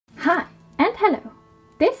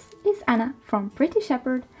from Pretty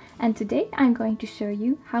Shepherd, and today I'm going to show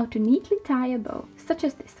you how to neatly tie a bow, such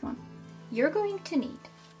as this one. You're going to need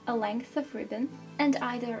a length of ribbon and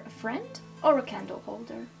either a friend or a candle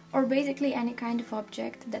holder, or basically any kind of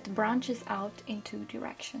object that branches out in two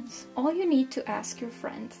directions. All you need to ask your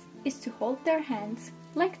friends is to hold their hands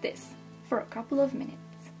like this for a couple of minutes.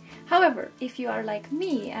 However, if you are like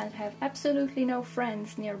me and have absolutely no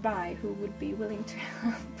friends nearby who would be willing to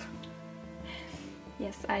help,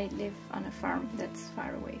 yes, I live on a farm that's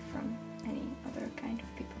far away from any other kind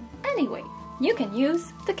of people. Anyway, you can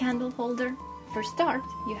use the candle holder. For start,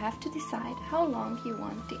 you have to decide how long you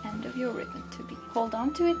want the end of your ribbon to be. Hold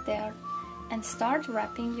on to it there and start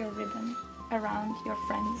wrapping your ribbon around your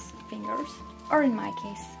friend's fingers, or in my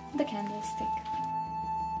case, the candlestick.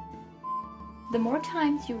 The more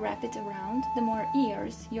times you wrap it around, the more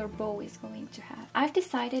ears your bow is going to have. I've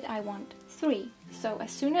decided I want 3, so as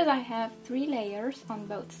soon as I have 3 layers on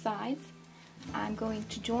both sides, I'm going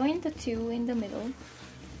to join the 2 in the middle,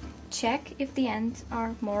 check if the ends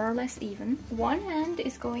are more or less even. One end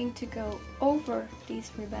is going to go over these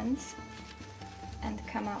ribbons and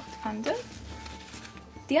come out under.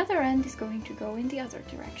 The other end is going to go in the other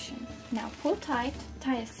direction. Now pull tight,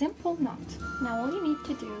 tie a simple knot. Now all you need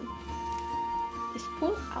to do is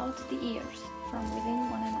pull out the ears from within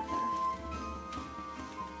one another.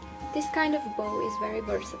 This kind of bow is very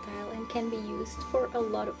versatile and can be used for a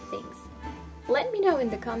lot of things. Let me know in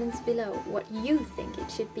the comments below what you think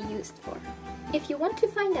it should be used for. If you want to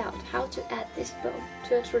find out how to add this bow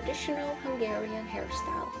to a traditional Hungarian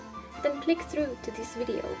hairstyle, then click through to this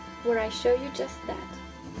video where I show you just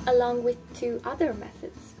that, along with 2 other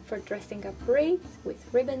methods for dressing up braids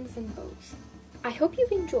with ribbons and bows. I hope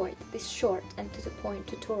you've enjoyed this short and to the point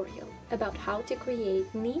tutorial about how to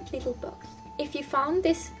create neat little bows. If you found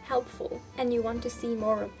this helpful and you want to see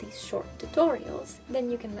more of these short tutorials, then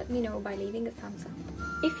you can let me know by leaving a thumbs up.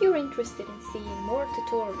 If you're interested in seeing more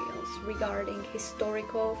tutorials regarding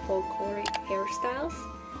historical folkloric hairstyles,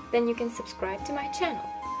 then you can subscribe to my channel.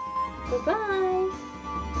 Bye-bye!